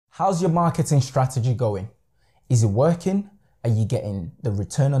How's your marketing strategy going? Is it working? Are you getting the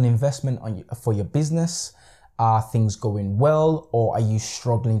return on investment for your business? Are things going well, or are you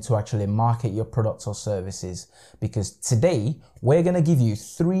struggling to actually market your products or services? Because today we're going to give you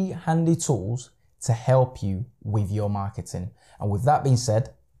 3 handy tools to help you with your marketing. And with that being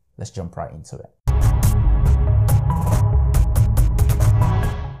said, let's jump right into it.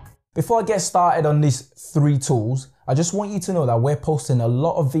 Before I get started on these 3 tools, I just want you to know that we're posting a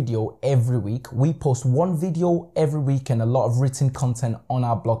lot of video every week. We post 1 video every week and a lot of written content on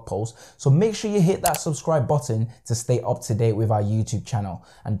our blog posts. So make sure you hit that subscribe button to stay up to date with our YouTube channel.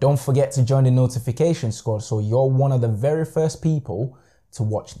 And don't forget to join the notification squad so you're one of the very first people to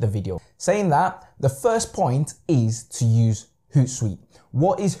watch the video. Saying that, the first point is to use Hootsuite.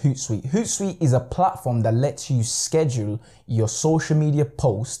 What is Hootsuite? Hootsuite is a platform that lets you schedule your social media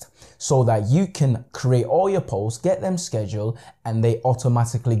post so that you can create all your posts, get them scheduled, and they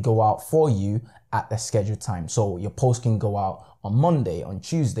automatically go out for you at the scheduled time. So your post can go out on Monday, on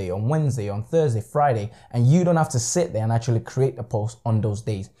Tuesday, on Wednesday, on Thursday, Friday, and you don't have to sit there and actually create the post on those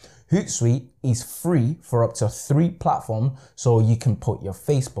days. Hootsuite is free for up to 3 platforms, so you can put your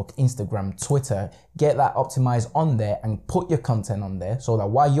Facebook, Instagram, Twitter, get that optimized on there and put your content on there so that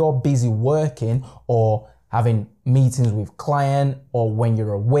while you're busy working or having meetings with client or when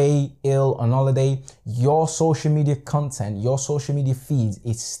you're away, ill, on holiday, your social media content, your social media feeds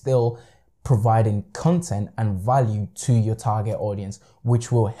is still providing content and value to your target audience,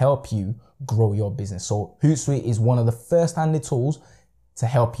 which will help you grow your business. So Hootsuite is one of the first handy tools to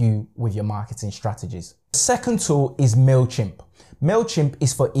help you with your marketing strategies. The second tool is MailChimp. MailChimp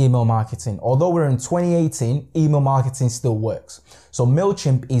is for email marketing. Although we're in 2018, email marketing still works. So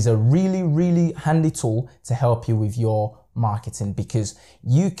MailChimp is a really handy tool to help you with your marketing because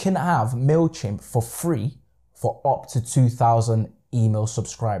you can have MailChimp for free for up to 2,000 email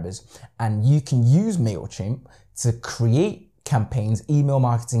subscribers. And you can use MailChimp to create campaigns, email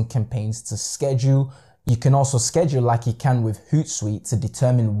marketing campaigns, to schedule. You can also schedule like you can with Hootsuite to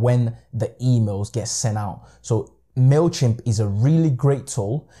determine when the emails get sent out. So MailChimp is a really great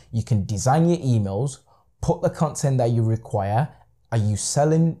tool. You can design your emails, put the content that you require. Are you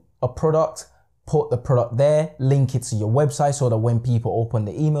selling a product? Put the product there, link it to your website so that when people open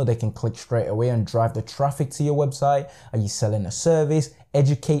the email, they can click straight away and drive the traffic to your website. Are you selling a service?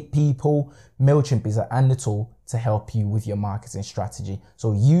 Educate people. MailChimp is a handy tool to help you with your marketing strategy.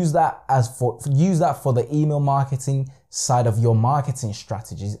 So use that for the email marketing side of your marketing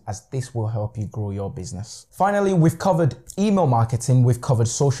strategies, as this will help you grow your business. Finally, we've covered email marketing, we've covered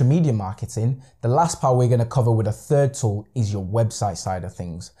social media marketing. The last part we're going to cover with a third tool is your website side of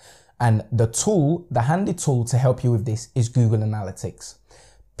things. And the handy tool to help you with this is Google Analytics.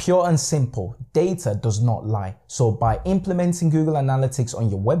 Pure and simple, data does not lie. So by implementing Google Analytics on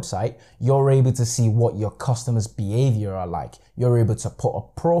your website, you're able to see what your customers' behavior are like. You're able to put a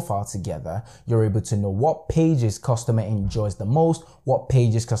profile together. You're able to know what pages customer enjoys the most, what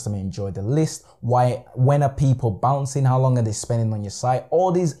pages customer enjoy the least, when are people bouncing, how long are they spending on your site.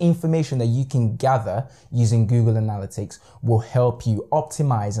 All this information that you can gather using Google Analytics will help you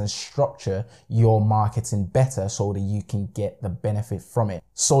optimize and structure your marketing better so that you can get the benefit from it.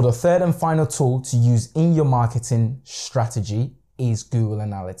 So the third and final tool to use in your marketing strategy is Google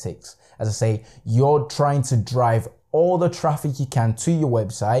Analytics. As I say, you're trying to drive all the traffic you can to your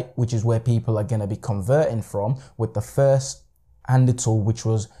website, which is where people are going to be converting from, with the first handy tool, which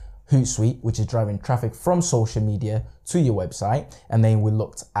was Hootsuite, which is driving traffic from social media to your website. And then we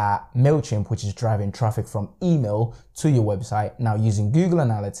looked at MailChimp, which is driving traffic from email to your website. Now, using Google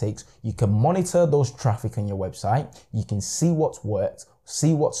Analytics, you can monitor those traffic on your website. You can see what's worked,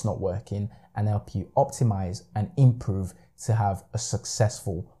 see what's not working, and help you optimize and improve to have a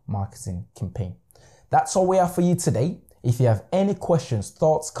successful marketing campaign. That's all we have for you today. If you have any questions,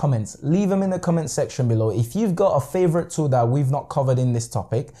 thoughts, comments, leave them in the comment section below. If you've got a favorite tool that we've not covered in this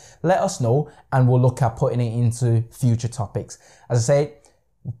topic, let us know and we'll look at putting it into future topics. As I say,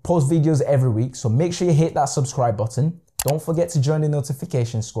 we post videos every week, so make sure you hit that subscribe button. Don't forget to join the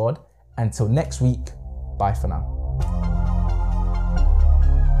notification squad. Until next week, bye for now.